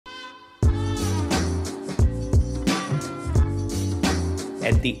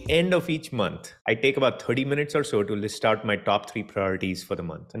At the end of each month, I take about 30 minutes or so to list out my top 3 priorities for the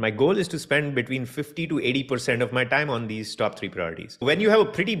month. And my goal is to spend between 50 to 80% of my time on these top 3 priorities. When you have a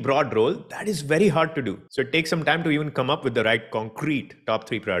pretty broad role, that is very hard to do. So it takes some time to even come up with the right concrete top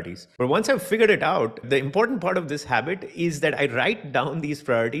 3 priorities. But once I've figured it out, the important part of this habit is that I write down these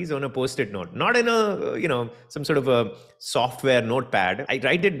priorities on a post-it note, not in some sort of a software notepad. I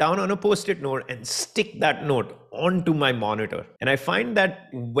write it down on a post-it note and stick that note onto my monitor. And I find that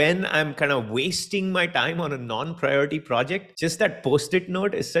when I'm kind of wasting my time on a non-priority project, just that post-it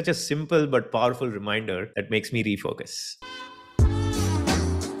note is such a simple but powerful reminder that makes me refocus.